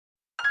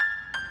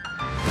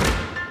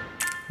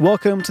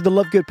Welcome to the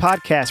Love Good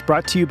podcast,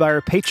 brought to you by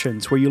our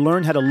patrons, where you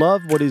learn how to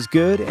love what is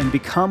good and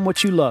become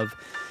what you love.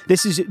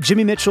 This is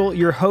Jimmy Mitchell,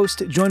 your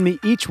host. Join me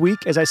each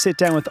week as I sit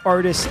down with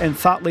artists and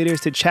thought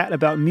leaders to chat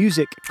about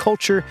music,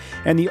 culture,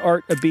 and the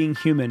art of being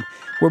human.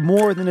 We're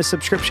more than a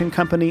subscription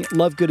company.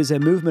 Love Good is a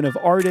movement of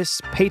artists,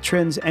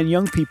 patrons, and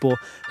young people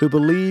who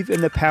believe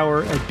in the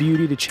power of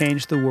beauty to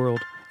change the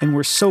world. And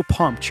we're so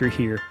pumped you're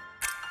here.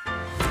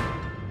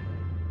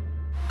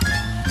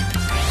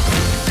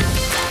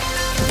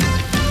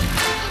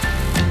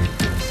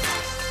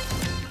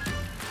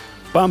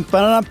 Bum,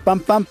 ba, bum,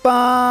 bum,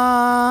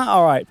 bum.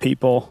 All right,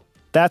 people.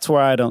 That's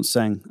where I don't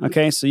sing.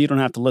 Okay, so you don't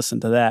have to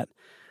listen to that.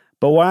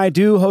 But why I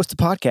do host a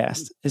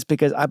podcast is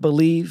because I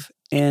believe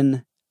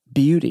in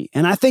beauty.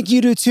 And I think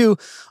you do too.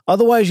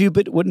 Otherwise, you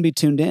wouldn't be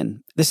tuned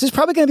in. This is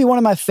probably going to be one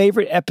of my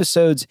favorite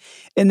episodes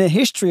in the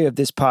history of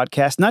this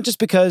podcast, not just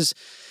because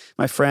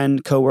my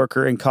friend,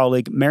 coworker, and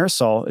colleague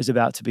Marisol is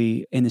about to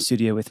be in the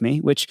studio with me,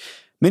 which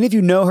many of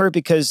you know her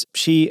because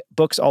she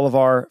books all of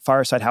our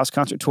Fireside House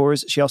concert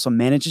tours. She also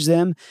manages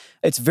them.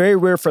 It's very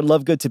rare for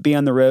Love Good to be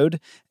on the road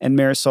and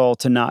Marisol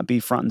to not be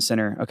front and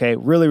center. Okay,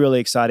 really,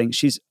 really exciting.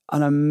 She's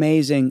an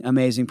amazing,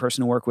 amazing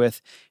person to work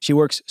with. She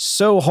works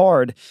so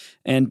hard,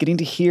 and getting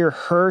to hear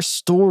her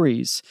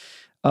stories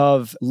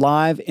of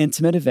live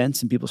intimate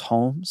events in people's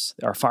homes,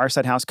 our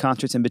Fireside House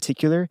concerts in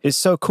particular, is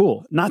so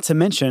cool. Not to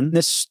mention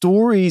the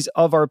stories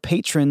of our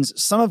patrons,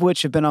 some of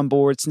which have been on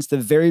board since the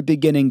very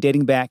beginning,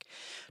 dating back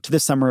to the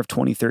summer of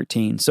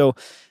 2013. So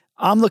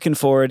I'm looking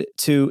forward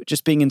to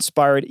just being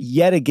inspired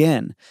yet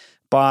again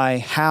by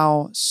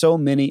how so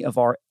many of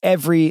our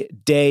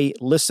everyday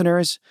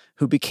listeners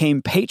who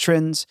became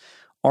patrons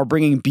are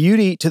bringing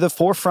beauty to the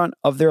forefront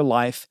of their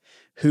life,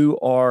 who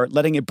are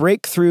letting it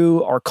break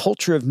through our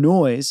culture of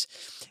noise,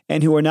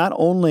 and who are not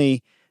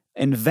only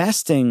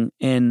investing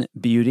in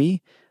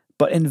beauty,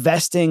 but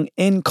investing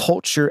in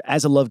culture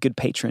as a Love Good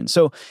patron.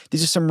 So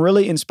these are some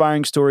really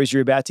inspiring stories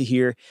you're about to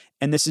hear.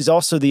 And this is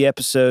also the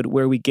episode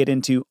where we get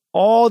into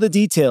all the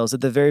details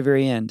at the very,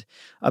 very end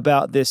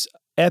about this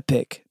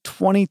epic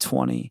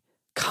 2020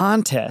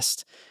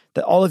 contest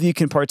that all of you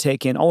can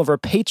partake in, all of our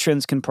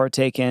patrons can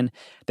partake in,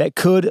 that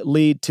could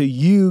lead to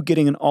you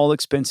getting an all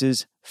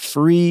expenses,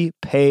 free,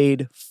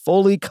 paid,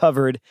 fully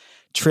covered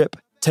trip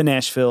to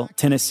Nashville,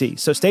 Tennessee.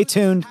 So stay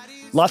tuned.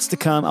 Lots to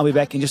come. I'll be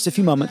back in just a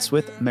few moments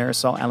with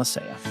Marisol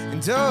Alicea.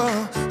 And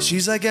oh,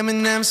 she's like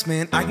M&M's,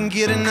 man, I can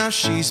get enough.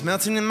 She's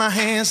melting in my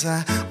hands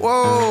like,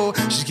 whoa.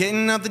 She's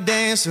getting up the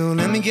dance, so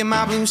let me get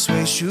my blue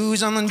suede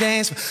shoes on the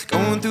dance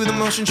floor. Going through the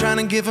motion, trying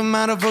to give them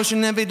my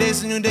devotion. Every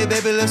day's a new day,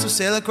 baby, let's go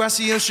sail across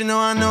the ocean. Oh,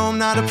 I know I'm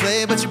not a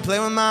player, but you play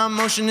with my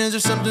emotion. Is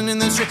there something in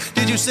this trip?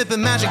 Did you sip a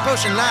magic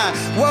potion like,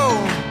 whoa.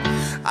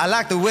 I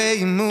like the way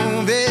you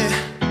move it.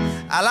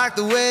 I like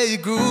the way you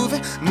groove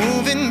it.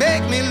 Move it,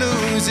 make me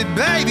lose it.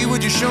 Baby,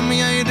 would you show me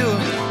how you do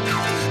it?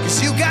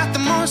 Cause you got the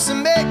most to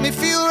make me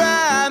feel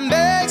right.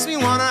 Makes me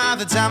wanna have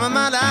the time of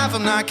my life.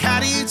 I'm like, how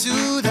do you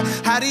do that?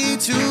 How do you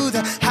do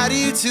that? How do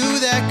you do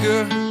that,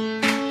 girl?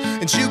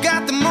 And you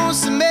got the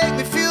most to make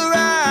me feel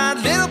right.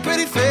 Little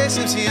pretty face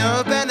keeps me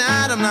up at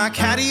night. I'm like,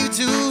 how do you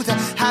do that?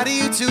 How do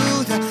you do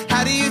that?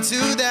 How do you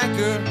do that,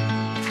 girl?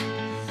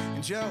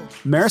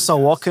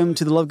 Marisol, welcome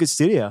to the Love Good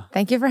studio.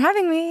 Thank you for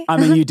having me. I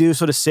mean, you do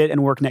sort of sit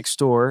and work next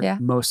door Yeah.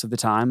 most of the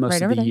time, most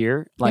Right of over the there.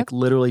 year, like Yep.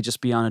 literally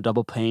just beyond a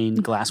double pane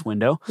glass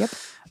window. Yep.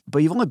 But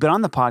you've only been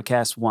on the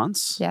podcast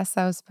once. Yes,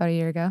 that was about a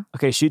year ago.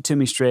 Okay, shoot to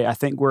me straight. I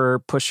think we're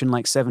pushing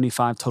like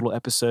 75 total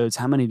episodes.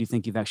 How many do you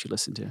think you've actually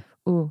listened to?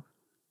 Ooh.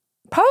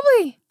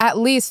 Probably at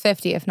least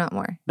 50, if not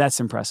more. That's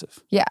impressive.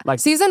 Yeah. Like-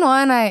 Season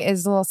 1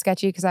 is a little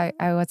sketchy because I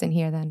wasn't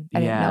here then. I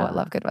didn't Yeah. know what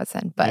Love Good was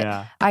then. But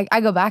Yeah.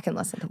 I go back and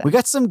listen to them. We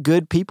got some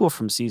good people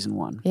from season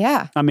 1.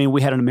 Yeah. I mean,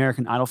 we had an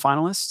American Idol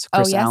finalist,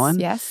 Chris oh, yes, Allen.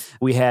 yes.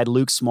 We had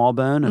Luke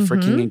Smallbone of For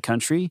Mhm. King and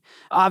Country.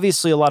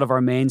 Obviously, a lot of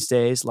our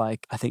mainstays,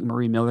 like I think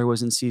Marie Miller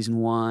was in season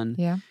 1.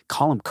 Yeah.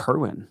 Colin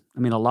Kerwin. I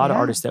mean, a lot of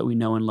Yeah. artists that we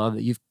know and love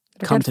that you've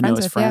They're come good to know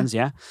as with, friends.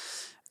 Yeah.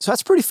 So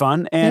that's pretty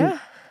fun. And Yeah.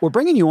 we're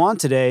bringing you on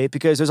today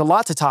because there's a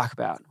lot to talk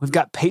about. We've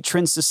got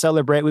patrons to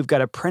celebrate. We've got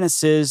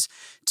apprentices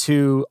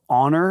to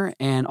honor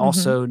and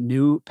also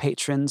new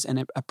patrons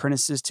and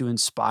apprentices to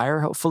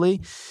inspire,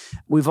 hopefully.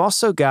 We've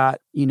also got,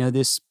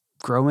 this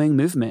growing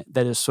movement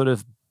that is sort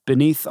of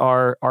beneath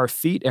our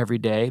feet every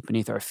day,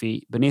 beneath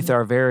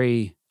our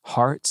very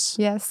hearts.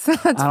 Yes.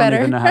 That's I don't better.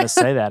 even know how to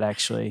say that,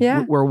 actually.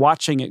 Yeah. We're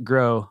watching it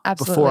grow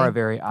Absolutely. before our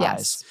very eyes.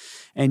 Yes.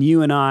 And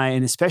you and I,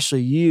 and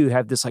especially you,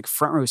 have this like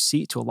front row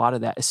seat to a lot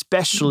of that,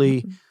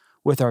 especially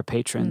with our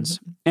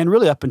patrons. And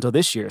really up until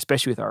this year,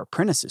 especially with our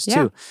apprentices Yeah.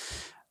 too.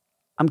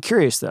 I'm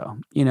curious though,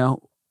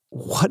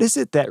 what is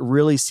it that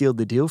really sealed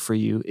the deal for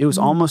you? It was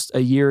almost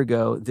a year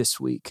ago this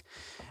week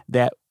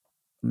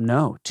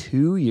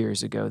 2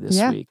 years ago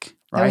this week,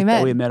 right?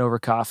 That we met over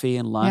coffee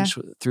and lunch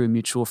through a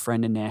mutual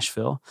friend in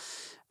Nashville.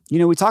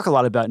 We talk a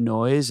lot about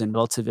noise and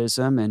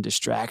relativism and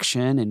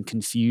distraction and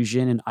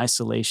confusion and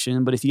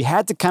isolation. But if you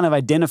had to kind of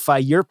identify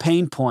your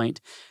pain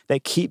point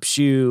that keeps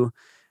you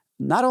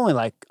not only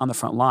like on the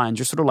front lines,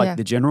 you're sort of like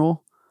the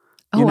general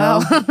You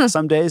know, wow.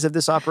 some days of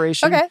this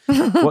operation. Okay.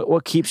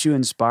 What keeps you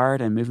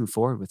inspired and moving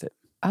forward with it?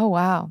 Oh,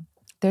 wow.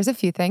 There's a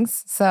few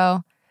things.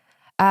 So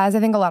as I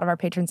think a lot of our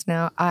patrons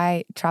know,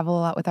 I travel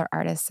a lot with our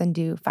artists and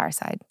do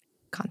fireside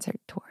concert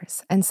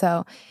tours. And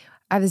so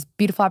I have this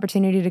beautiful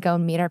opportunity to go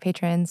and meet our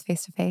patrons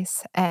face to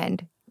face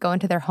and go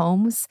into their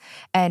homes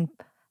and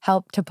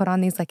help to put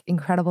on these like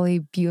incredibly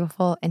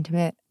beautiful,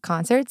 intimate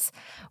concerts,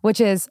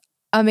 which is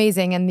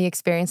amazing. And the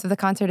experience of the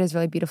concert is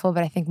really beautiful.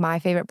 But I think my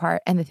favorite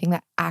part and the thing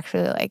that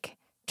actually like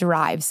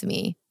drives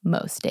me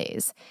most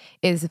days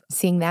is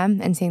seeing them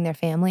and seeing their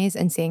families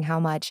and seeing how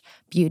much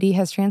beauty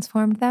has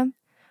transformed them.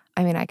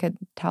 I mean, I could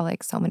tell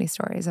like so many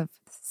stories of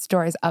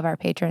our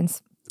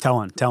patrons. Tell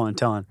on.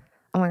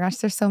 Oh my gosh,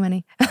 there's so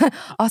many.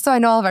 Also, I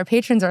know all of our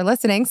patrons are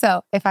listening,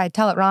 so if I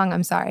tell it wrong,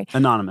 I'm sorry.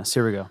 Anonymous,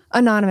 here we go.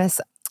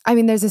 Anonymous. I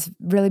mean, there's this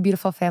really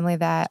beautiful family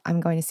that I'm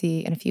going to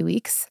see in a few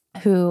weeks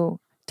who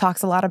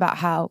talks a lot about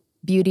how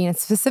beauty, and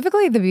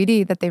specifically the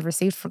beauty that they've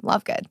received from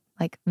Lovegood,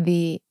 like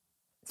the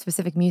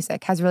specific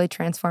music, has really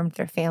transformed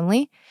their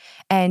family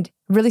and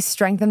really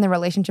strengthened their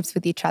relationships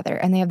with each other.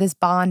 And they have this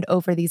bond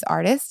over these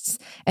artists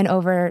and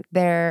over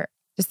their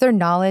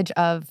knowledge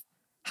of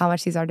how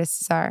much these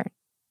artists are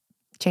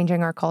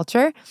changing our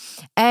culture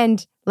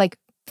and like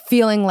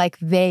feeling like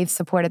they've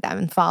supported them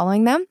and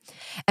following them.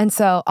 And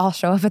so I'll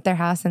show up at their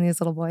house and these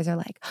little boys are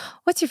like,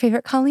 "What's your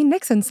favorite Colleen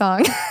Nixon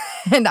song?"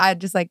 And I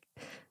just like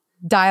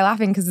die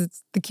laughing because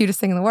it's the cutest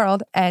thing in the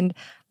world. And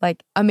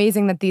like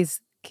amazing that these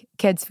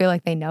kids feel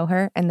like they know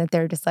her and that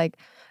they're just like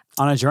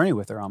on a journey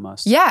with her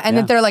almost. Yeah. And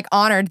that they're like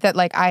honored that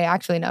like I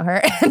actually know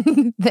her.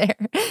 And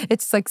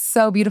it's like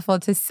so beautiful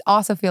to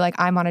also feel like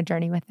I'm on a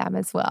journey with them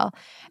as well.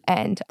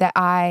 And that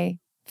I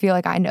feel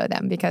like I know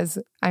them because,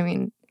 I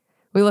mean,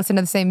 we listen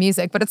to the same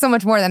music, but it's so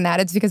much more than that.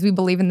 It's because we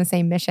believe in the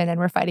same mission and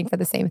we're fighting for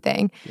the same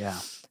thing. Yeah.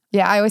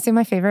 Yeah. I always say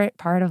my favorite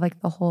part of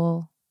like the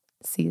whole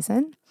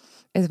season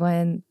is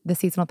when the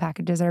seasonal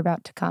packages are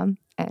about to come.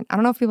 And I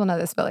don't know if people know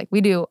this, but like we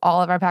do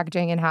all of our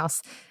packaging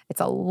in-house. It's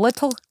a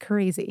little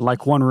crazy.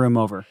 Like one room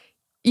over.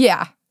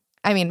 Yeah.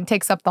 I mean, it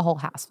takes up the whole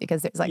house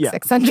because there's like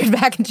 600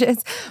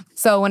 packages.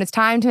 So when it's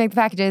time to make the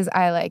packages,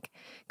 I like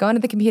go into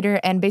the computer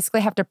and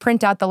basically have to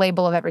print out the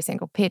label of every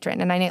single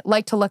patron. And I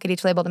like to look at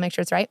each label to make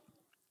sure it's right.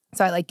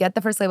 So I like get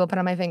the first label, put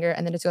on my finger,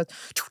 and then it just goes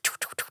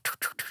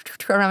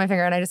around my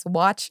finger. And I just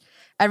watch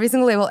every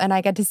single label and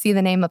I get to see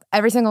the name of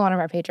every single one of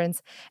our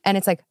patrons. And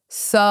it's like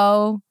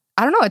so...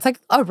 I don't know. It's like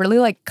a really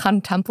like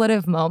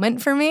contemplative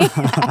moment for me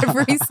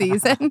every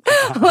season,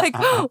 like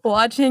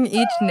watching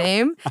each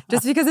name,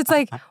 just because it's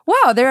like,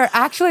 wow, there are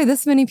actually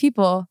this many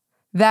people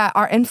that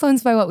are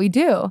influenced by what we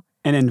do.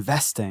 And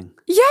investing.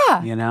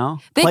 Yeah. You know?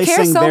 They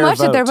care so much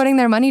that they're putting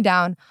their money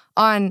down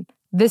on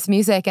this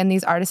music and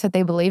these artists that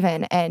they believe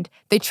in, and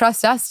they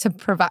trust us to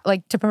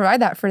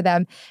provide that for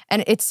them.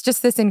 And it's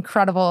just this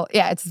incredible,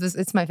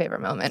 it's my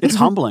favorite moment. It's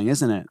humbling,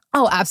 isn't it?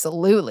 Oh,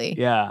 absolutely.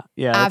 Yeah.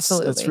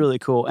 Absolutely. That's really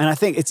cool. And I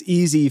think it's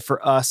easy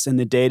for us in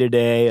the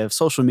day-to-day of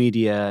social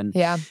media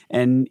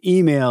and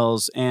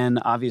emails and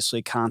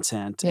obviously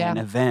content and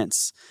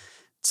events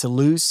to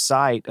lose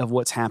sight of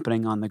what's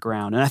happening on the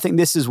ground. And I think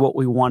this is what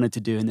we wanted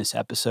to do in this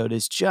episode,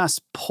 is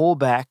just pull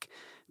back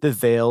the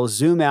veil,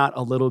 zoom out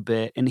a little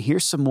bit, and hear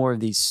some more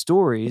of these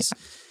stories,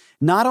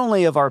 not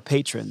only of our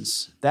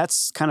patrons.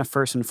 That's kind of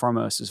first and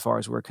foremost as far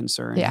as we're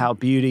concerned, how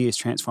beauty is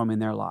transforming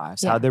their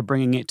lives, how they're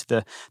bringing it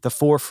to the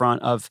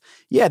forefront of,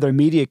 their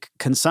media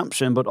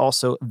consumption, but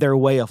also their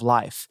way of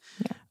life.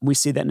 Yeah. We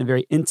see that in a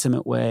very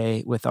intimate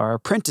way with our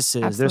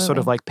apprentices. Absolutely. They're sort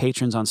of like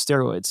patrons on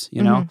steroids,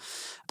 you know?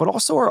 But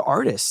also our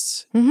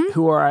artists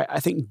who are, I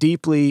think,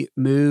 deeply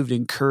moved,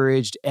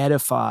 encouraged,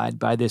 edified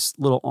by this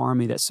little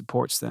army that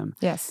supports them.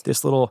 Yes.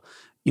 This little,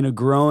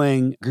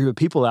 growing group of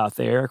people out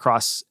there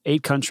across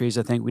 8 countries,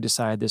 I think we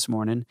decided this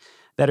morning,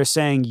 that are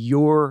saying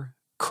your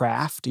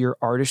craft, your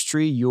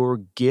artistry, your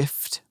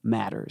gift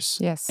matters.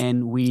 Yes.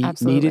 And we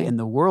need it and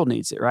the world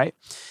needs it, right?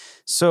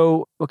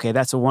 So, okay,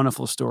 that's a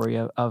wonderful story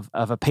of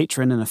a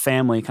patron and a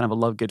family, kind of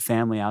a Lovegood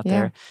family out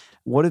there.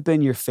 What have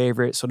been your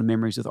favorite sort of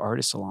memories with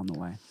artists along the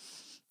way?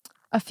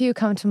 A few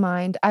come to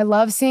mind. I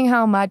love seeing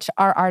how much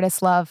our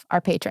artists love our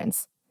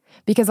patrons,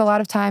 because a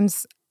lot of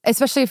times,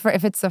 especially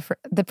if it's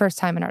the first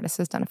time an artist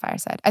has done a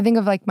fireside. I think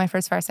of like my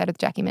first fireside with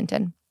Jackie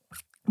Minton.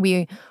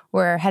 We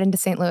were heading to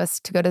St. Louis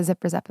to go to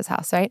Zipper Zeppa's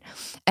house, right?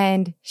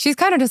 And she's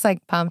kind of just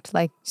like pumped,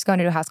 like she's going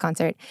to do a house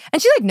concert.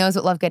 And she like knows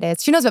what Lovegood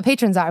is. She knows what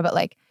patrons are, but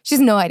like she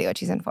has no idea what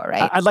she's in for,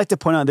 right? I'd like to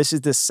point out this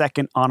is the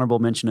second honorable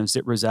mention of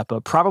Zipper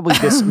Zeppa, probably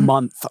this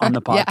month on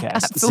the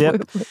podcast.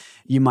 Zip,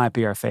 you might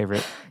be our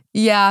favorite.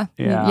 Yeah,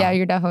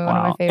 you're definitely one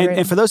of my favorites.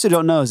 And for those who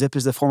don't know, Zip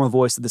is the former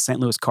voice of the St.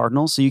 Louis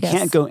Cardinals. So you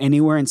can't go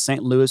anywhere in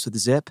St. Louis with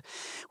Zip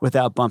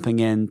without bumping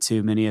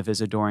into many of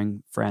his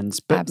adoring friends,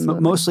 but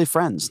mostly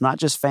friends, not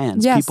just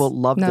fans. Yes. People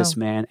love this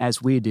man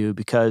as we do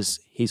because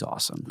he's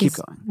awesome. Keep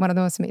going. One of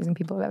the most amazing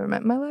people I've ever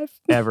met in my life.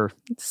 Ever.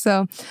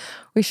 So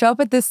we show up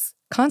at this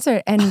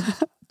concert and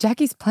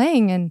Jackie's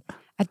playing, and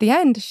at the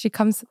end she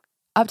comes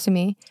up to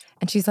me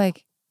and she's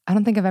like, "I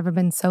don't think I've ever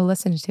been so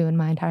listened to in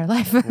my entire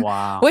life."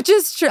 Wow. Which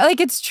is true. Like,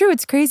 it's true.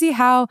 It's crazy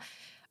how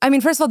I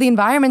mean, first of all, the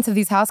environments of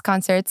these house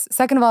concerts.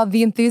 Second of all,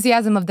 the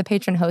enthusiasm of the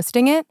patron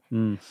hosting it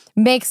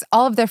makes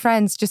all of their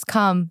friends just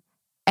come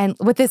and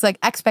with this like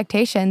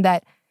expectation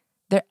that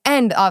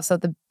and also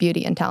the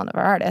beauty and talent of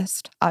our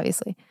artist,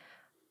 obviously.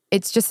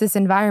 It's just this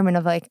environment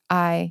of like,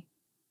 I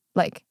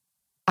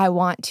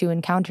want to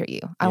encounter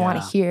you. I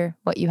want to hear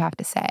what you have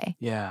to say.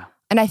 Yeah.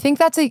 And I think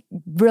that's a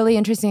really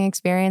interesting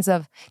experience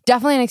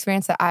definitely an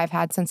experience that I've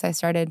had since I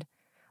started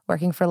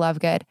working for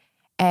Lovegood.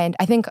 And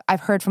I think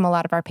I've heard from a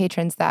lot of our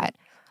patrons that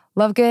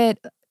Lovegood,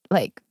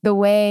 like the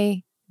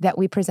way that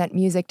we present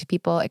music to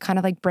people, it kind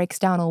of like breaks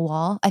down a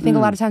wall. I think a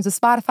lot of times with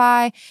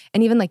Spotify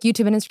and even like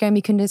YouTube and Instagram,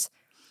 you can just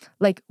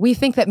like, we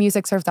think that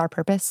music serves our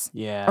purpose.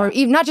 Yeah. Or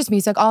even not just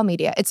music, all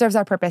media. It serves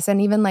our purpose.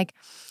 And even like,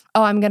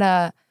 oh,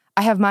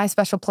 I have my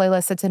special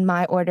playlist that's in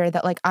my order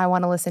that like, I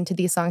want to listen to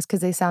these songs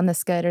because they sound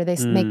this good or they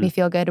make me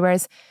feel good.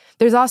 Whereas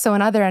there's also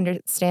another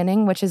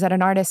understanding, which is that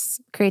an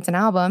artist creates an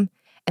album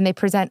and they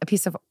present a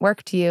piece of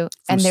work to you.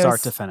 From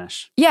start to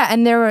finish. Yeah,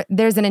 and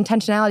there's an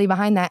intentionality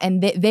behind that,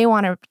 and they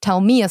want to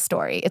tell me a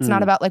story. It's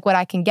not about like what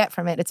I can get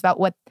from it. It's about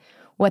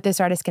what this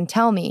artist can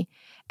tell me.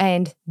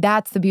 And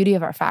that's the beauty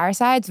of our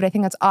firesides, but I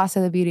think that's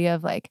also the beauty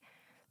of like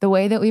the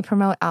way that we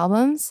promote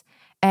albums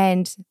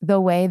and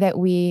the way that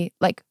we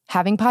like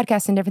having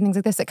podcasts and different things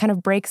like this. It kind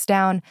of breaks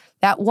down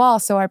that wall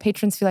so our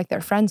patrons feel like they're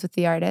friends with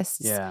the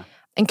artists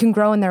and can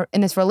grow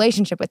in this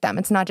relationship with them.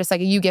 It's not just like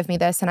you give me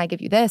this and I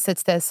give you this.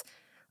 It's this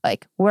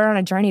like we're on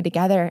a journey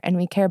together and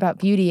we care about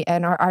beauty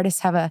and our artists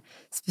have a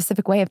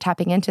specific way of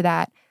tapping into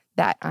that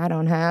I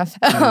don't have,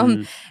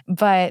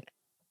 but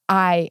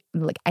I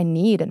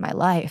need in my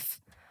life.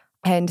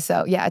 And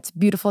so, yeah, it's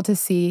beautiful to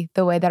see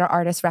the way that our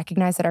artists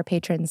recognize that our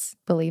patrons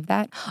believe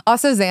that.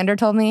 Also, Xander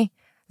told me,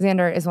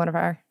 Xander is one of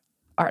our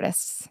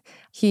artists.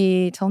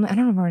 He told me, I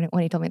don't remember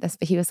when he told me this,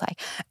 but he was like,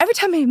 every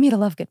time I meet a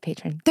Lovegood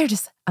patron, they're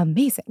just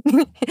amazing.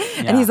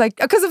 And he's like,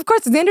 because of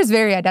course Xander's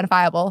very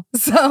identifiable.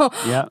 So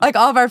like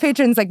all of our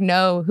patrons like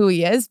know who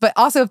he is, but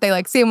also if they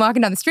like see him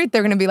walking down the street,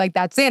 they're going to be like,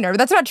 that's Xander. But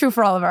that's not true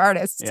for all of our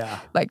artists. Yeah.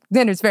 Like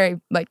Xander's very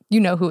like, you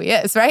know who he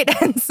is, right?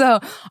 And so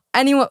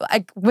anyone,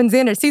 like when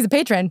Xander sees a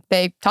patron,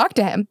 they talk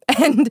to him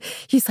and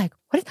he's like,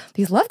 what is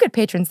these Lovegood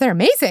patrons? They're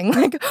amazing.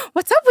 Like,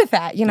 what's up with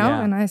that? You know?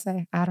 Yeah. And I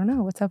say, I don't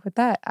know. What's up with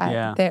that?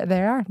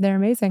 They're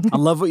amazing. I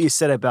love what you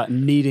said about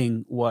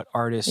needing what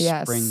artists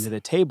bring to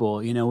the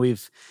table. You know,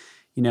 we've,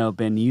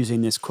 been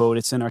using this quote.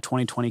 It's in our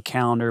 2020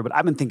 calendar, but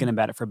I've been thinking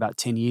about it for about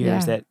 10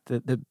 years that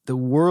the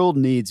world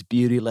needs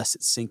beauty lest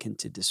it sink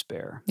into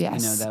despair.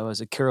 Yes. That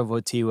was a Kira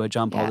Wojtyła,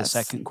 John Paul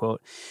II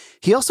quote.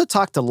 He also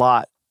talked a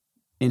lot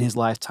in his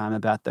lifetime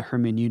about the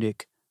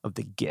hermeneutic of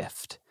the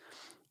gift.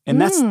 And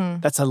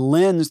that's a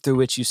lens through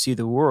which you see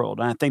the world.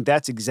 And I think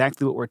that's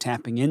exactly what we're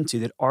tapping into,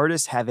 that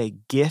artists have a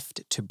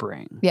gift to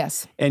bring.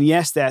 Yes. And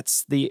yes,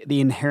 that's the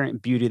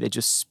inherent beauty that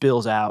just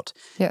spills out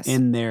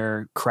in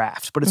their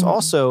craft, but it's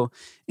also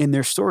in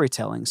their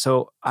storytelling.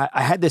 So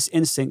I had this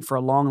instinct for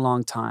a long,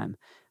 long time,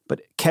 but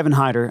Kevin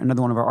Hyder,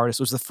 another one of our artists,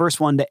 was the first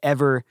one to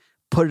ever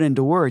put it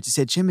into words. He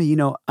said, Jimmy,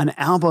 an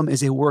album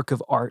is a work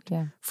of art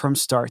from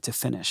start to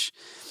finish.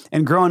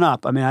 And growing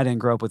up, I mean, I didn't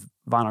grow up with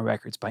vinyl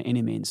records by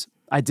any means.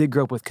 I did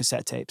grow up with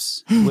cassette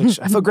tapes, which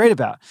I feel great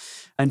about.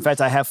 In fact,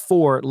 I have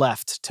 4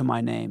 left to my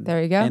name.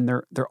 There you go. And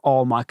they're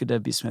all Micah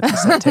W. Smith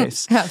cassette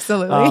tapes.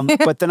 Absolutely.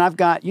 But then I've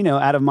got,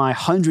 out of my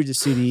hundreds of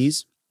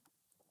CDs,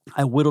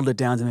 I whittled it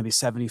down to maybe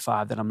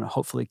 75 that I'm going to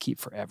hopefully keep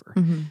forever.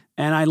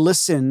 And I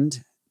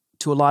listened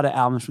to a lot of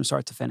albums from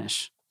start to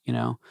finish,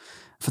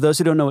 For those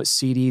who don't know what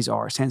CDs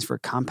are, it stands for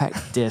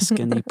compact disc,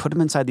 and they put them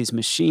inside these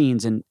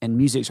machines and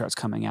music starts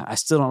coming out. I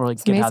still don't really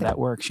get how that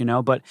works,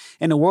 But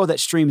in a world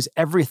that streams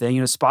everything,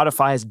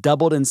 Spotify has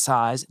doubled in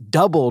size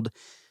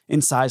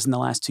in the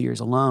last 2 years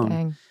alone.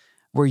 Dang.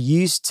 We're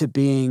used to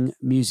being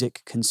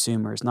music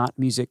consumers, not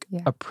music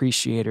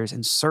appreciators,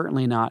 and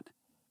certainly not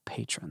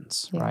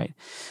patrons, right?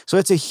 So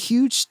it's a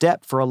huge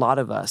step for a lot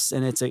of us,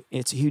 and it's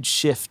a huge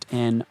shift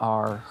in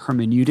our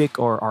hermeneutic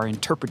or our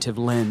interpretive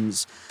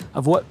lens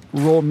of what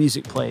role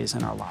music plays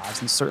in our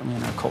lives and certainly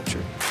in our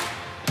culture.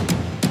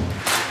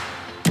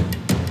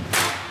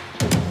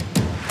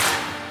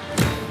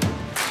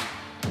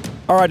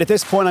 All right, at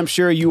this point, I'm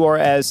sure you are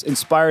as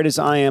inspired as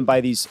I am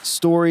by these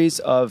stories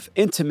of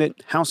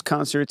intimate house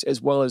concerts, as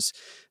well as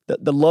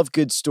the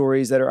Lovegood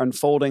stories that are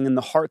unfolding in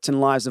the hearts and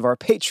lives of our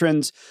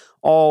patrons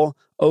all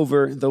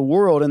over the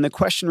world. And the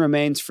question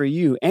remains for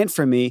you and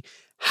for me,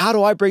 how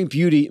do I bring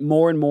beauty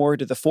more and more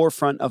to the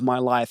forefront of my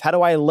life? How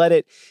do I let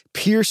it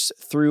pierce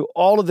through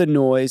all of the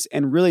noise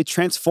and really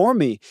transform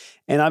me?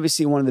 And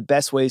obviously, one of the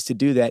best ways to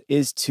do that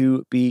is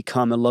to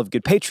become a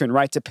Lovegood patron,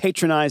 right? To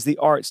patronize the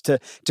arts, to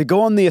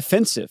go on the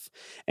offensive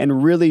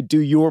and really do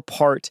your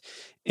part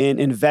in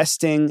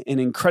investing in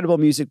incredible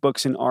music,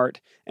 books, and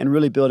art, and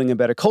really building a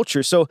better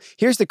culture. So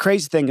here's the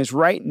crazy thing is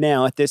right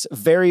now, at this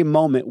very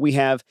moment, we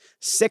have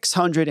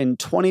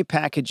 620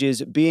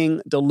 packages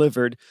being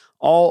delivered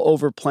all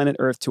over planet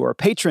Earth to our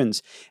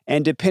patrons.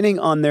 And depending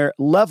on their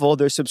level,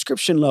 their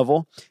subscription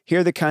level,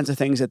 here are the kinds of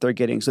things that they're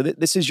getting. So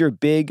this is your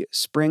big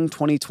spring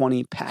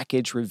 2020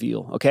 package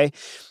reveal, okay?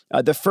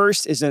 The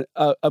first is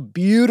a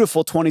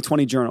beautiful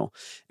 2020 journal.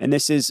 And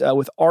this is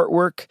with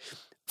artwork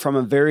from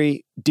a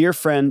very dear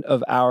friend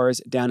of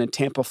ours down in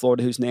Tampa,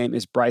 Florida, whose name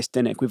is Bryce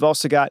Dennick. We've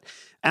also got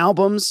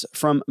albums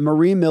from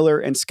Marie Miller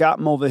and Scott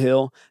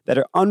Mulvihill that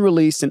are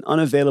unreleased and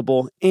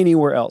unavailable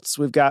anywhere else.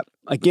 We've got,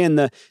 again,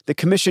 the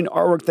commissioned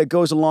artwork that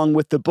goes along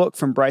with the book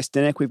from Bryce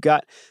Dennick. We've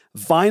got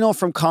vinyl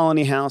from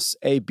Colony House,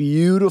 a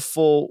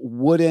beautiful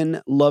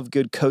wooden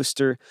Lovegood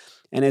coaster,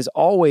 and as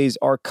always,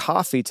 our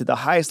coffee to the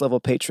highest level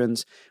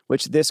patrons,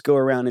 which this go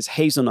around is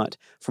hazelnut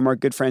from our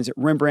good friends at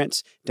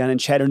Rembrandt's down in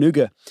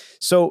Chattanooga.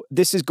 So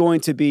this is going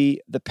to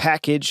be the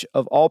package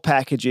of all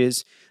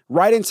packages,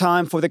 right in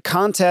time for the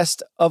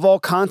contest of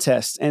all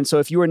contests. And so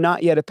if you are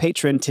not yet a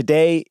patron,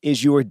 today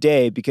is your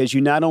day, because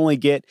you not only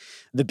get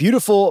the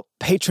beautiful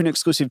patron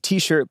exclusive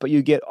t-shirt, but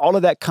you get all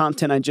of that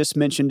content I just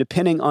mentioned,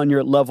 depending on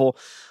your level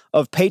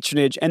of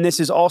patronage. And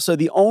this is also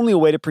the only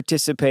way to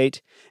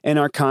participate in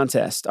our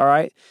contest. All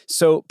right.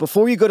 So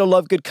before you go to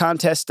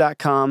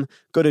lovegoodcontest.com,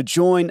 go to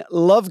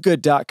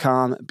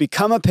joinlovegood.com,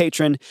 become a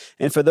patron.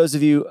 And for those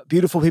of you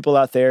beautiful people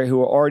out there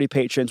who are already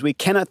patrons, we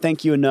cannot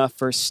thank you enough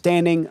for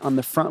standing on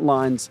the front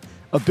lines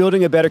of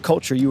building a better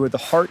culture. You are the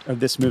heart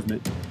of this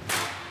movement.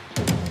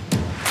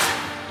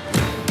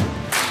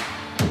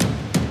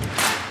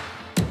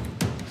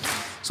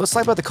 So let's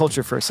talk about the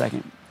culture for a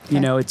second. You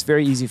know, it's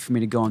very easy for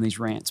me to go on these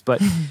rants,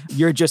 but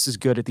you're just as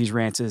good at these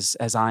rants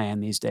as I am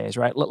these days,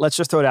 right? Let's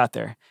just throw it out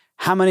there.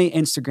 How many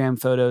Instagram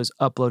photos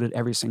uploaded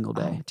every single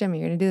day? Oh, Jimmy,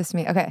 you're going to do this to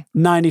me. Okay.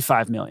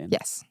 95 million.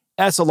 Yes.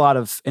 That's a lot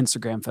of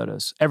Instagram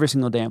photos every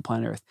single day on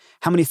planet Earth.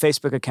 How many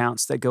Facebook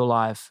accounts that go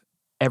live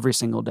every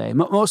single day?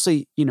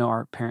 Mostly,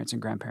 our parents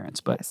and grandparents,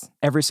 but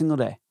every single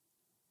day.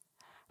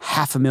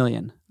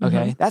 500,000. Okay.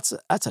 Mm-hmm. That's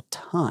a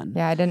ton.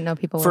 Yeah, I didn't know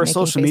people were for a making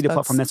social media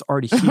platform that's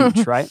already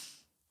huge, right?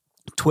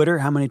 Twitter,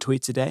 how many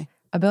tweets a day?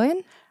 1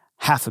 billion?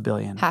 500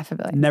 million. 500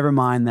 million. Never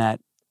mind that.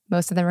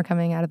 Most of them are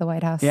coming out of the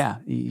White House. Yeah,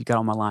 you got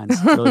all my lines.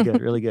 Really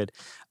good, really good.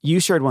 You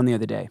shared one the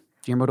other day.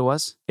 Do you remember what it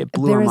was? It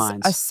blew our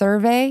minds. There was a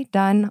survey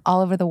done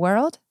all over the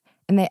world,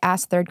 and they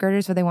asked third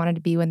graders what they wanted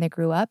to be when they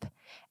grew up.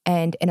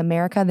 And in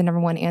America, the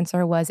number one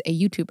answer was a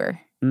YouTuber.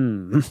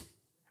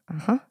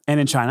 Uh-huh. And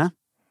in China?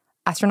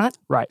 Astronaut.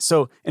 Right.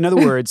 So in other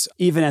words,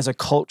 even as a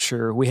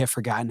culture, we have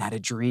forgotten how to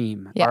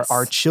dream. Yes.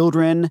 Our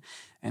children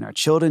and our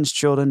children's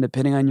children,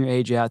 depending on your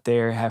age out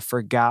there, have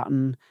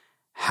forgotten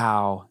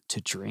how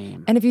to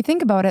dream. And if you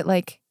think about it,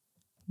 like,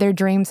 their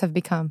dreams have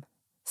become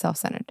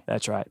self-centered.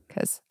 That's right.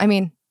 Because, I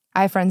mean,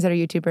 I have friends that are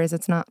YouTubers.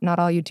 It's not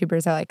all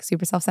YouTubers are like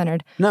super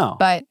self-centered. No.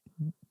 But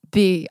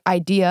the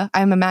idea,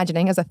 I'm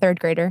imagining as a third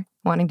grader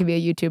wanting to be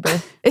a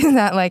YouTuber, is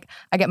that like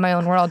I get my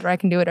own world where I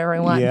can do whatever I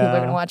want. Yeah. People are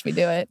going to watch me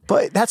do it.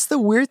 But that's the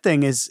weird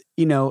thing is,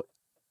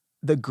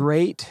 the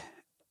great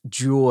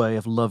joy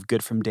of Love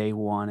Good from day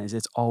one is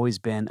it's always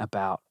been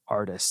about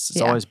artists.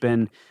 It's always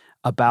been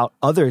about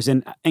others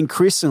and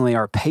increasingly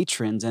our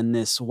patrons and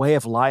this way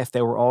of life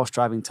that we're all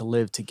striving to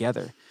live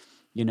together,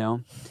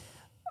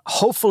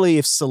 Hopefully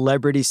if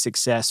celebrity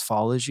success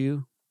follows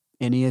you,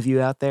 any of you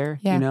out there,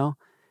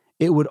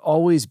 it would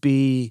always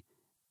be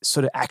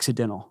sort of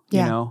accidental,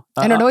 and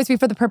it would always be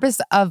for the purpose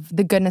of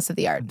the goodness of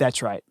the art.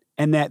 That's right.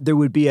 And that there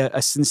would be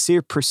a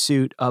sincere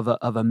pursuit of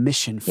a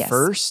mission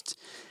first.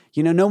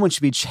 No one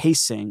should be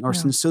chasing or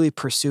sincerely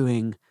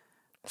pursuing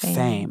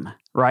fame,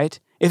 right?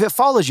 If it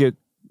follows you,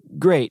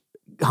 great.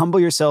 Humble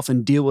yourself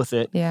and deal with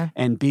it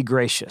and be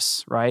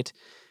gracious, right?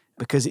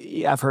 Because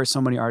I've heard so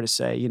many artists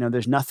say,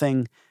 there's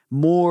nothing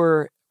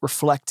more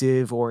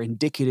reflective or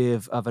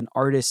indicative of an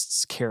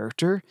artist's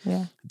character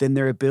than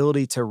their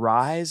ability to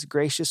rise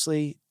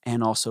graciously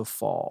and also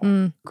fall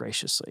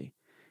graciously.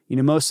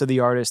 Most of the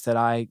artists that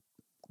I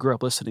grew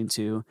up listening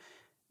to,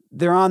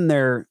 they're on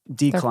their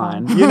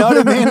decline. You know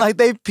what I mean? Like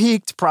they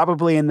peaked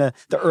probably in the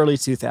early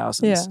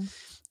 2000s. Yeah.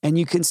 And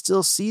you can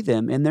still see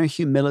them in their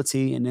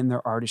humility and in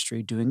their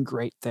artistry doing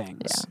great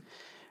things. Yeah.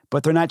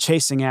 But they're not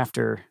chasing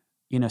after,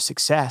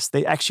 success.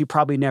 They actually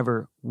probably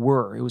never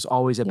were. It was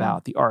always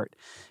about the art,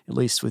 at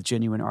least with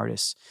genuine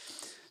artists.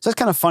 So that's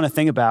kind of fun to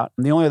think about.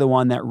 And the only other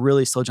one that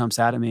really still jumps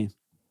out at me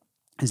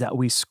is that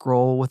we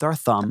scroll with our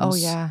thumbs. Oh,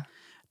 yeah.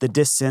 The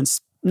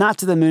distance, not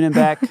to the moon and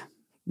back,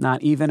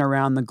 not even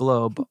around the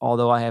globe,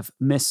 although I have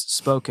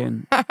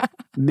misspoken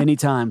many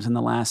times in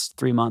the last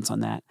 3 months on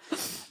that.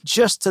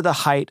 Just to the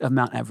height of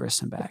Mount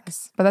Everest and back.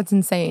 Yes, but that's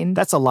insane.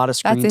 That's a lot of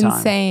screen time. That's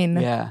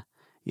insane. Yeah.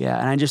 Yeah.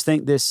 And I just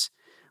think this...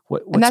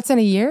 and that's in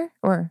a year?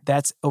 Or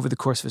that's over the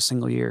course of a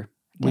single year.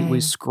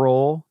 We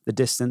scroll the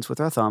distance with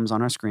our thumbs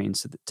on our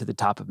screens to the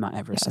top of Mount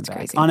Everest and back.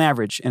 Crazy. On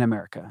average in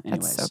America,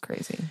 anyways. That's so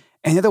crazy.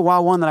 And the other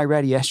wild one that I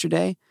read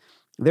yesterday,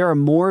 there are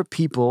more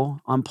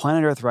people on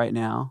planet Earth right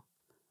now,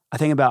 I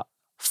think about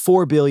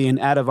 4 billion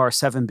out of our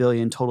 7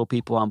 billion total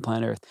people on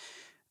planet Earth.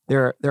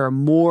 There are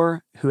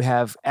more who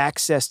have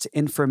access to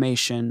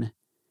information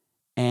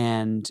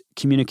and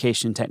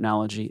communication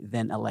technology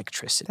than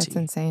electricity. That's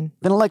insane.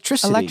 Than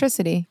electricity.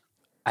 Electricity.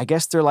 I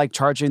guess they're like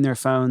charging their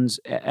phones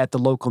at the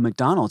local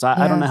McDonald's.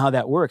 I don't know how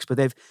that works, but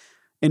they've,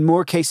 in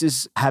more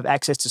cases, have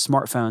access to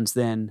smartphones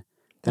than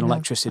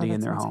electricity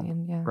in their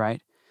home, right?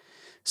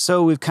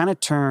 So we've kind of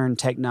turned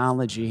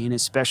technology, and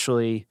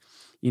especially,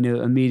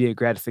 immediate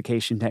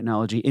gratification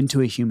technology,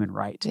 into a human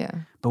right. Yeah.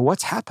 But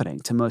what's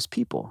happening to most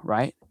people,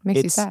 right?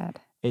 Makes you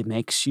sad. It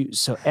makes you,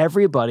 so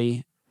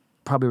everybody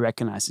probably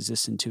recognizes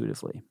this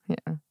intuitively.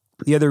 Yeah.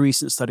 The other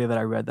recent study that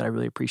I read that I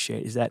really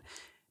appreciate is that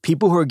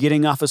people who are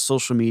getting off of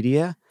social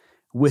media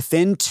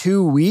within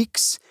 2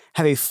 weeks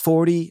have a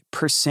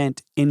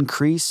 40%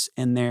 increase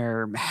in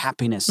their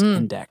happiness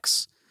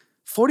index.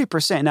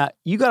 40%. Now,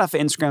 you got off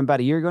of Instagram about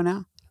a year ago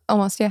now?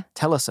 Almost, yeah.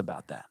 Tell us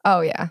about that.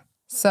 Oh, yeah.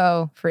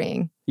 So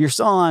freeing. You're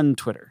still on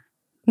Twitter.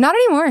 Not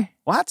anymore.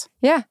 What?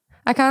 Yeah.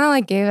 I kind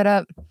of gave it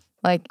up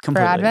Completely. For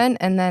Advent,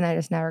 and then I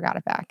just never got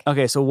it back.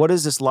 Okay, so what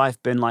has this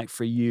life been like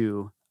for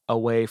you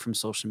away from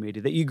social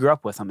media that you grew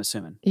up with, I'm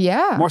assuming?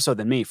 Yeah. More so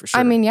than me, for sure.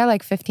 I mean,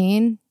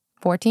 15,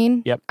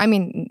 14. Yep. I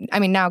mean,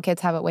 now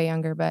kids have it way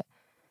younger, but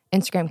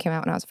Instagram came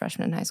out when I was a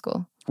freshman in high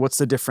school. What's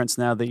the difference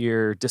now that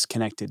you're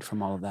disconnected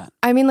from all of that?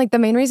 I mean, the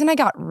main reason I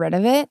got rid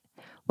of it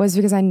was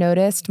because I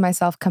noticed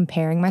myself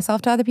comparing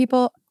myself to other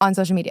people on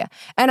social media.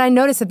 And I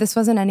noticed that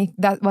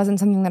that wasn't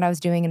something that I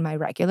was doing in my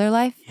regular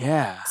life.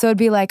 Yeah. So it'd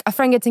be like a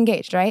friend gets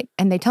engaged, right?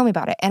 And they tell me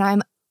about it. And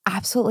I'm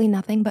absolutely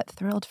nothing but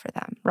thrilled for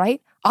them,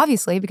 right?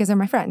 Obviously, because they're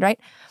my friend, right?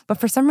 But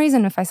for some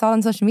reason, if I saw it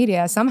on social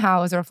media, somehow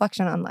it was a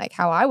reflection on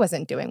how I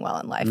wasn't doing well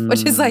in life,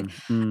 which is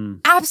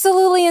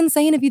absolutely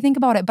insane if you think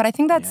about it. But I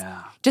think that's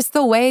just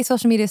the way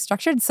social media is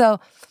structured. So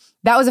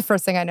that was the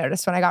first thing I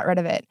noticed when I got rid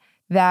of it,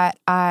 that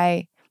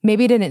I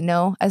maybe didn't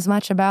know as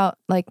much about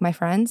my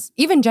friends,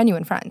 even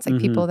genuine friends,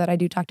 people that I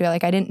do talk to. I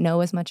didn't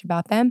know as much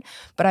about them,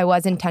 but I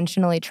was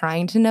intentionally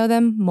trying to know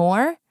them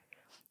more.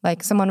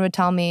 Someone would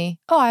tell me,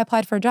 oh, I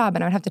applied for a job,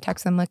 and I would have to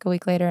text them a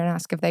week later and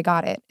ask if they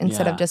got it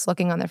instead of just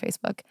looking on their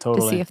Facebook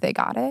to see if they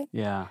got it.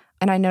 Yeah.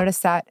 And I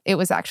noticed that it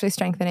was actually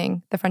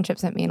strengthening the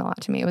friendships that mean a lot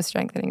to me. It was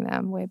strengthening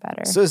them way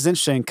better. So it's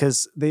interesting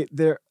because they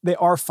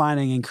are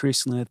finding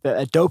increasingly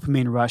that a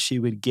dopamine rush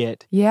you would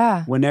get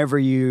whenever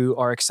you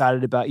are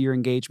excited about your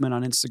engagement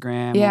on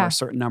Instagram or a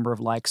certain number of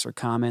likes or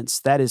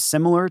comments. That is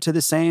similar to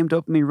the same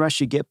dopamine rush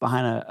you get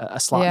behind a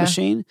slot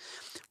machine,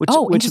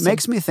 which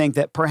makes me think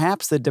that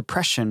perhaps the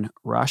depression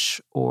rush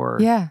or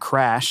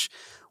crash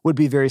would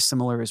be very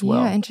similar as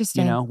well. Yeah,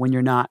 interesting. When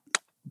you're not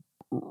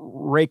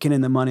raking in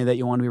the money that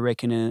you want to be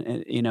raking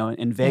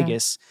in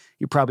Vegas,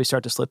 you probably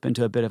start to slip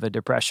into a bit of a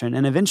depression.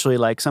 And eventually,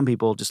 some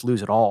people just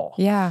lose it all.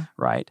 Yeah.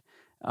 Right.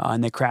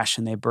 And they crash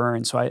and they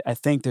burn. So I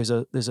think there's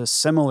a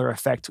similar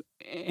effect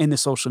in the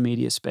social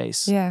media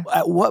space. Yeah.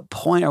 At what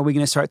point are we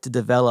going to start to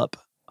develop,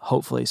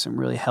 hopefully, some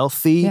really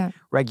healthy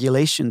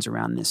regulations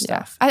around this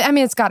stuff? I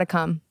mean, it's got to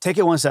come. Take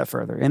it one step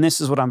further. And this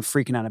is what I'm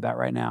freaking out about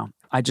right now.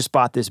 I just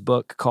bought this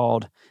book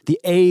called The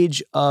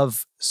Age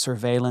of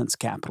Surveillance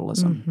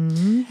Capitalism.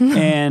 Mm-hmm.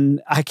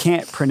 And I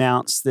can't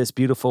pronounce this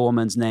beautiful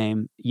woman's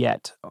name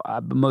yet.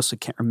 I mostly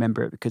can't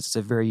remember it because it's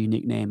a very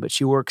unique name, but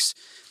she works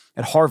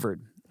at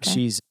Harvard. Okay.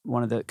 She's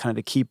one of the kind of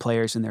the key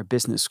players in their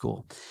business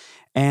school.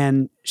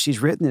 And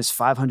she's written this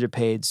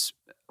 500-page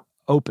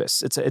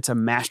opus. It's a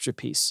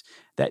masterpiece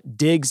that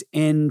digs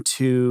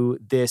into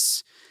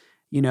this,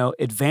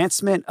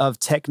 advancement of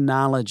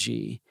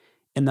technology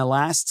in the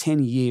last 10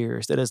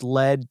 years that has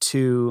led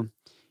to,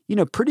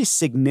 pretty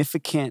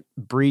significant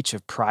breach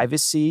of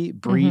privacy,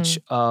 breach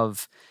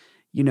of,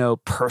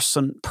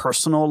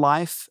 personal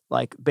life.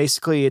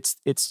 Basically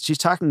she's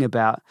talking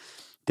about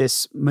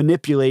this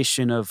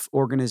manipulation of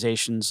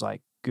organizations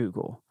like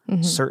Google,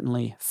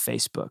 certainly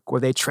Facebook,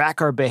 where they track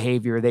our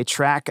behavior, they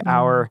track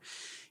our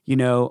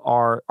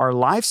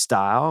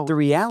lifestyle. The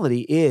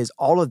reality is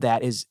all of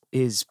that is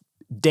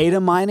data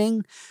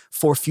mining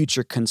for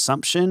future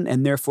consumption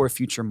and therefore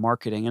future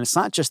marketing. And it's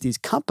not just these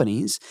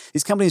companies.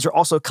 These companies are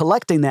also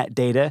collecting that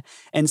data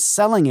and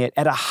selling it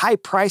at a high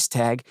price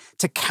tag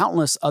to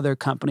countless other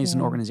companies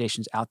and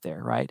organizations out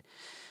there, right?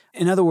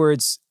 In other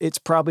words, it's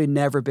probably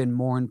never been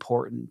more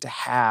important to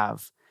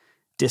have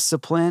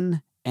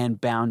discipline and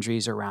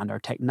boundaries around our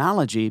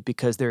technology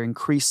because they're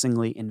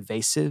increasingly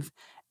invasive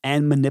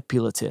and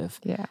manipulative.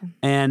 Yeah.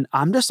 And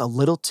I'm just a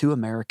little too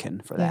American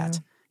for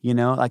that.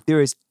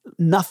 There is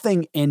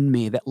nothing in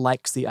me that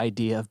likes the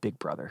idea of Big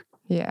Brother.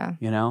 Yeah.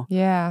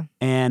 Yeah.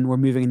 And we're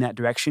moving in that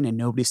direction and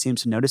nobody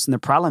seems to notice. And the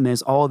problem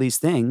is all of these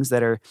things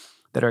that are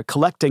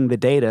collecting the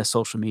data,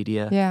 social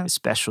media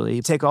especially,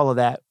 you take all of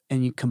that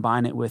and you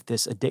combine it with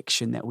this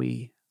addiction that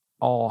we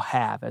all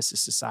have as a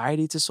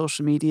society to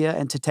social media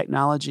and to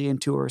technology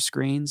and to our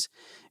screens.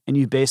 And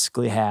you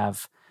basically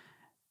have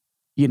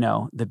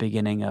the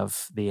beginning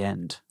of the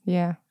end.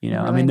 Yeah.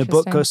 Really the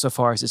book goes so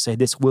far as to say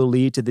this will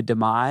lead to the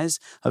demise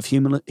of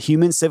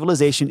human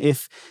civilization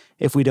if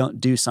we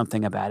don't do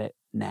something about it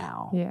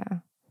now. Yeah.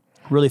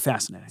 Really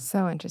fascinating.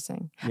 So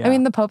interesting. Yeah.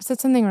 The Pope said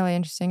something really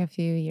interesting a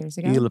few years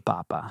ago. Il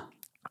Papa.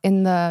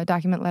 In the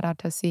document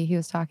Laudato Si', he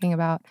was talking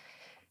about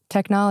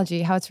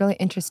technology, how it's really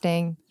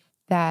interesting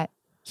that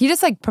he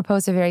just like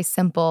proposed a very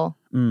simple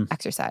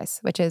exercise,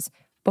 which is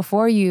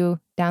before you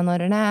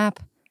download an app,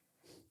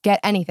 get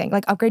anything,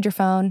 like upgrade your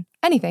phone,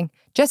 anything,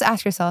 just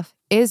ask yourself,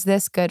 is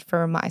this good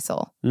for my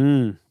soul?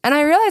 And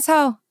I realize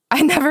how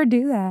I never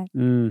do that,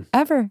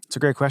 ever. It's a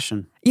great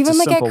question. Even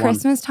like at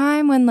Christmas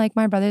time when like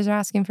my brothers are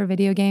asking for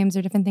video games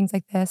or different things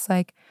like this,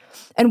 like,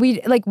 and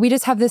we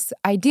just have this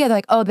idea that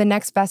like, oh, the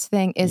next best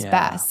thing is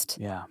best.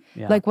 Yeah.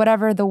 Like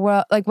whatever the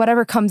world, like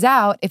whatever comes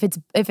out, if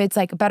it's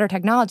like better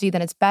technology,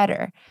 then it's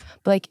better.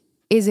 But like,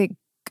 is it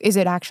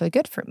actually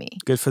good for me?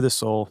 Good for the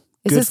soul.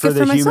 Is good this for good the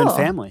for my human soul?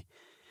 family.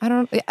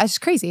 It's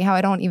crazy how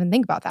I don't even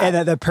think about that.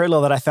 And the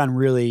parallel that I found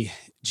really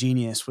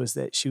genius was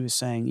that she was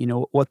saying, you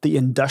know, what the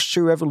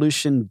Industrial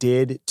Revolution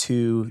did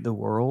to the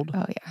world,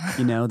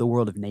 you know, the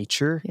world of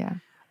nature,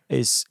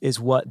 is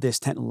what this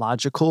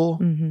technological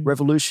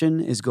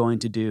revolution is going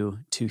to do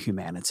to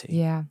humanity.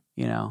 Yeah.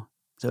 You know,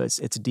 so it's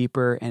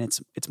deeper and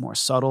it's more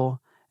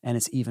subtle and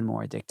it's even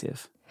more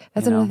addictive.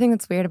 That's another thing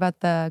that's weird about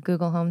the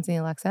Google Homes and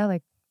the Alexa,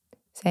 like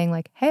saying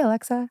like, hey,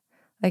 Alexa,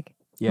 like,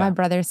 my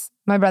brother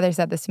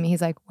said this to me.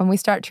 He's like, when we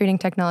start treating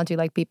technology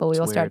like people, we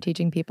will start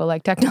teaching people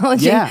like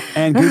technology. Yeah,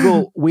 and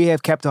Google, we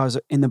have kept ours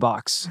in the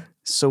box.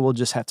 So we'll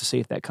just have to see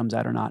if that comes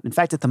out or not. In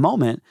fact, at the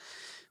moment,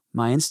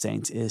 my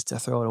instinct is to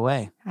throw it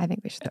away. I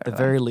think we should throw it away. At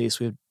the very least,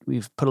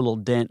 we've put a little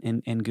dent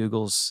in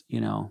Google's, you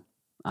know,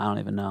 I don't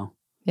even know.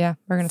 Yeah,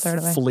 we're going to throw it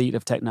away. Fleet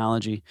of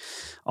technology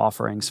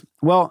offerings.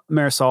 Well,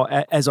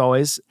 Marisol, as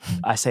always,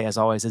 I say as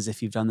always as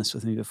if you've done this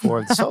with me before.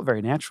 It's so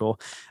very natural.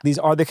 These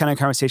are the kind of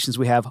conversations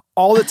we have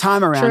all the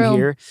time around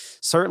here,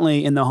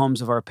 certainly in the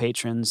homes of our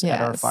patrons at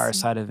our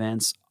fireside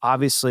events,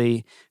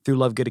 obviously through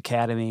Love Good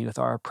Academy with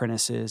our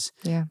apprentices,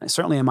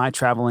 certainly in my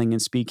traveling and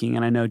speaking,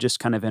 and I know just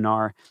kind of in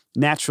our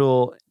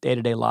natural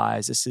day-to-day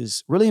lives, this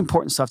is really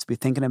important stuff to be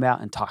thinking about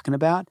and talking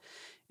about.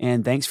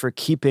 And thanks for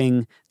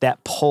keeping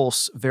that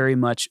pulse very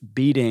much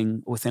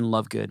beating within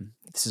Love Good.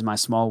 This is my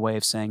small way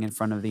of saying in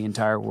front of the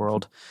entire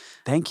world,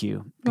 thank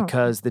you.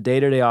 Because the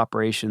day-to-day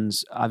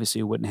operations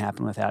obviously wouldn't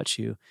happen without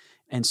you.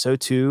 And so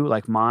too,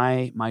 like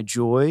my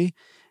joy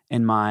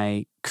and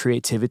my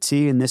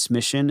creativity in this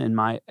mission and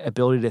my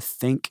ability to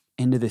think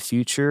into the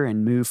future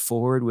and move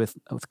forward with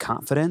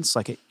confidence,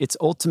 like it's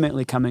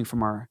ultimately coming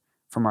from our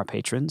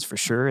patrons for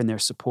sure and their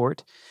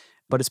support.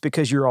 But it's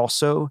because you're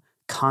also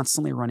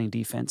constantly running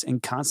defense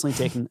and constantly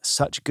taking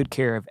such good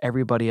care of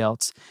everybody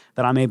else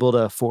that I'm able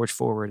to forge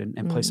forward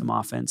and play some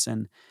offense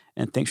and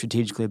think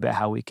strategically about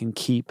how we can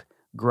keep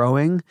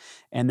growing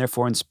and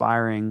therefore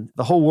inspiring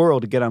the whole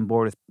world to get on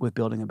board with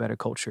building a better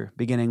culture,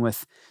 beginning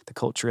with the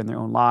culture in their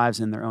own lives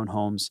and their own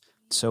homes.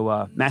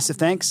 So massive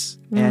thanks.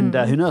 And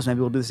who knows,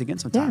 maybe we'll do this again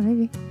sometime. Yeah,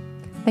 maybe.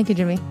 Thank you,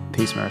 Jimmy.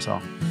 Peace,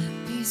 Marisol.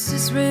 Peace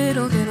is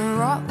riddled and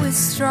wrought with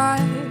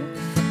strife,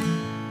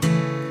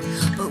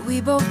 but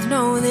we both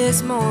know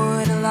there's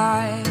more to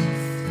life.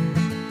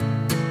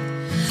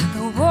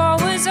 The war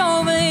was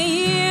over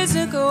years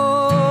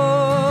ago,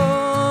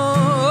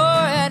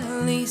 or at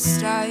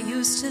least I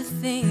used to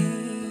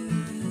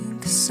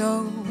think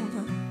so.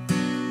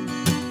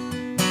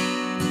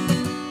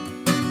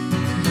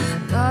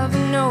 Love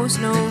knows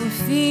no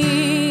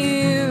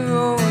fear,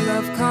 oh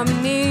love come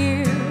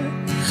near.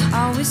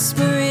 I'll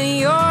whisper in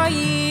your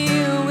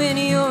ear when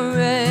you're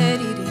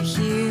ready to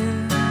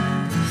hear.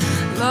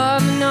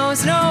 Love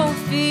knows no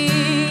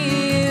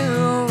fear,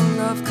 oh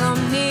love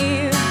come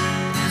near.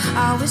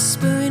 I'll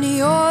whisper in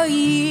your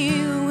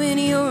ear when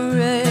you're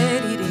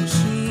ready to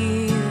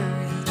hear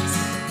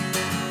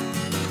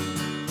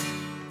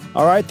it.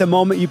 All right, the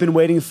moment you've been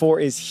waiting for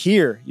is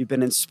here. You've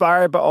been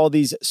inspired by all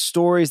these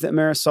stories that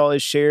Marisol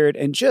has shared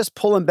and just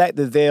pulling back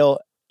the veil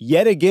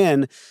yet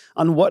again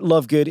on what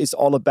Love Good is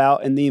all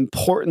about and the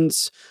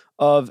importance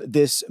of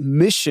this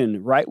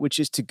mission, right? Which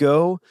is to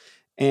go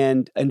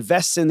and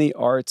invest in the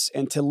arts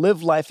and to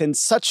live life in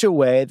such a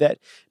way that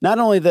not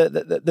only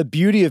the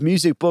beauty of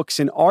music, books,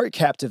 and art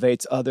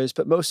captivates others,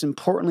 but most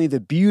importantly, the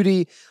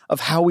beauty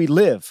of how we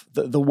live,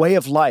 the way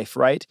of life,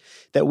 right,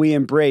 that we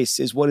embrace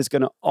is what is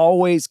going to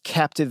always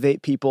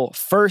captivate people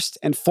first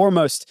and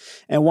foremost.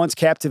 And once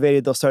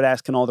captivated, they'll start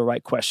asking all the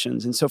right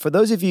questions. And so for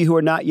those of you who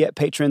are not yet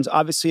patrons,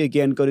 obviously,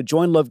 again, go to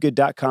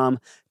joinlovegood.com.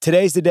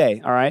 Today's the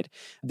day, all right?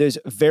 There's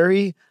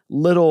very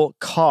little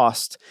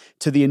cost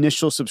to the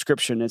initial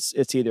subscription.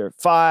 It's either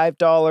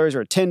 $5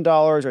 or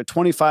 $10 or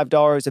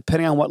 $25,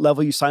 depending on what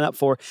level you sign up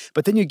for.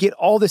 But then you get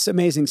all this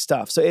amazing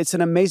stuff. So it's an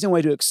amazing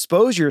way to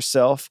expose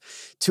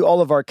yourself to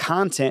all of our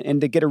content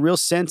and to get a real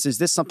sense, is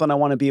this something I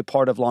want to be a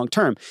part of long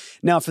term?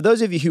 Now, for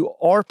those of you who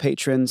are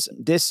patrons,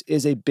 this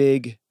is a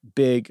big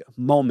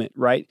moment,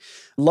 right?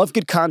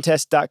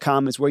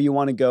 Lovegoodcontest.com is where you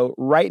want to go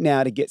right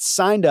now to get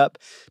signed up,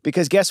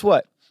 because guess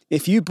what?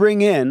 If you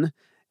bring in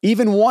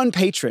even one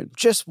patron,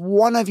 just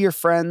one of your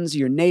friends,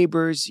 your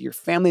neighbors, your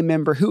family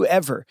member,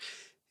 whoever,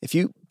 if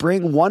you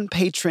bring one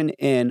patron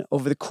in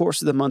over the course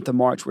of the month of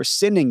March, we're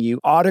sending you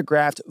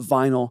autographed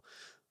vinyl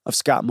of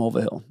Scott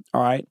Mulvihill,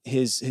 all right?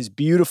 His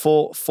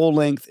beautiful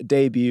full-length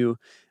debut.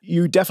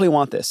 You definitely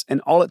want this.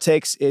 And all it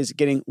takes is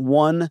getting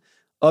one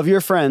of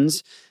your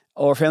friends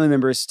or family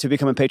members to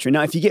become a patron.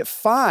 Now, if you get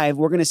 5,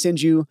 we're going to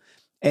send you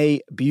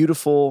a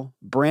beautiful,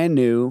 brand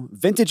new,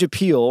 vintage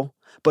appeal,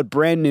 but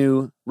brand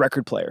new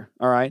record player.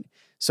 All right.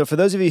 So for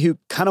those of you who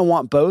kind of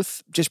want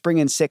both, just bring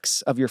in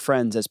 6 of your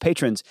friends as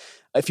patrons.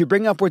 If you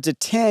bring upwards of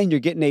 10, you're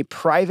getting a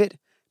private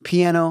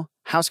piano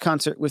house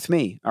concert with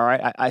me. All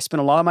right. I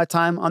spend a lot of my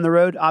time on the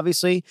road,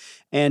 obviously,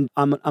 and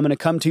I'm going to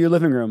come to your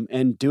living room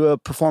and do a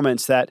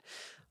performance that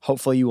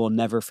hopefully you will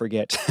never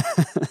forget.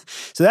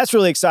 So that's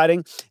really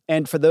exciting.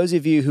 And for those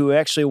of you who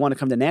actually want to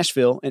come to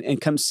Nashville and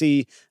come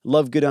see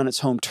Love Good on its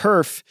home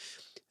turf,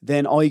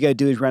 then all you got to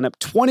do is round up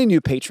 20 new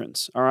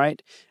patrons, all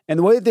right? And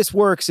the way that this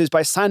works is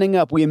by signing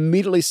up, we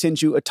immediately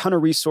send you a ton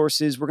of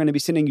resources. We're going to be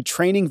sending you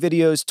training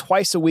videos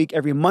twice a week,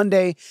 every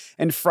Monday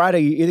and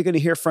Friday. You're either going to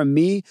hear from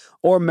me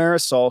or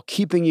Marisol,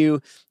 keeping you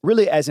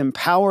really as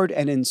empowered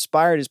and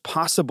inspired as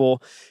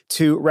possible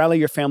to rally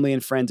your family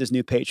and friends as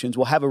new patrons.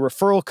 We'll have a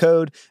referral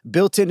code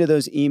built into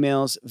those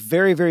emails.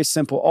 Very, very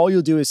simple. All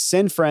you'll do is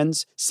send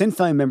friends, send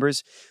family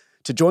members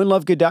to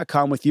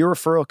joinlovegood.com with your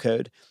referral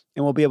code.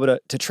 And we'll be able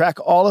to track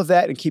all of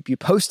that and keep you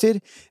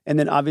posted, and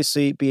then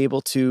obviously be able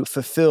to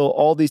fulfill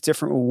all these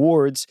different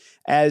rewards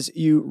as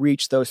you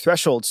reach those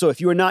thresholds. So if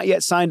you are not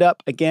yet signed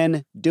up,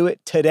 again, do it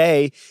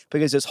today,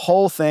 because this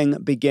whole thing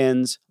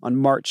begins on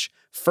March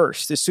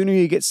 1st. The sooner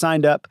you get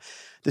signed up,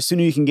 the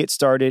sooner you can get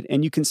started.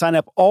 And you can sign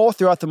up all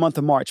throughout the month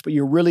of March, but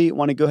you really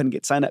want to go ahead and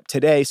get signed up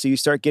today so you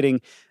start getting,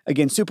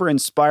 again, super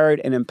inspired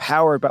and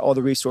empowered by all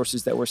the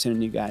resources that we're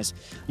sending you guys.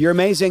 You're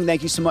amazing.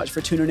 Thank you so much for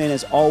tuning in,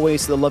 as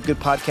always, to the Love Good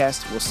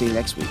Podcast. We'll see you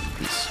next week.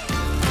 Peace.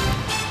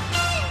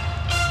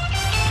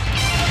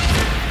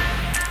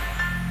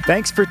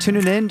 Thanks for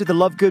tuning in to the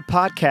Love Good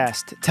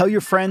Podcast. Tell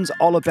your friends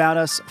all about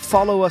us.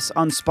 Follow us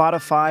on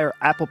Spotify or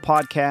Apple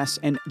Podcasts,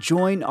 and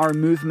join our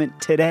movement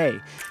today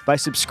by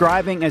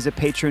subscribing as a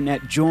patron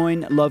at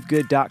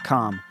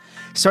joinlovegood.com.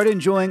 Start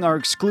enjoying our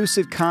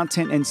exclusive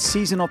content and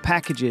seasonal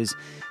packages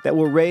that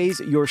will raise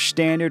your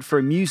standard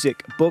for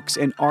music, books,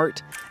 and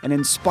art, and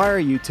inspire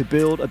you to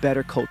build a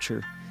better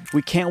culture.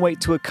 We can't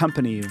wait to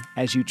accompany you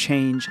as you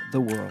change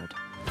the world.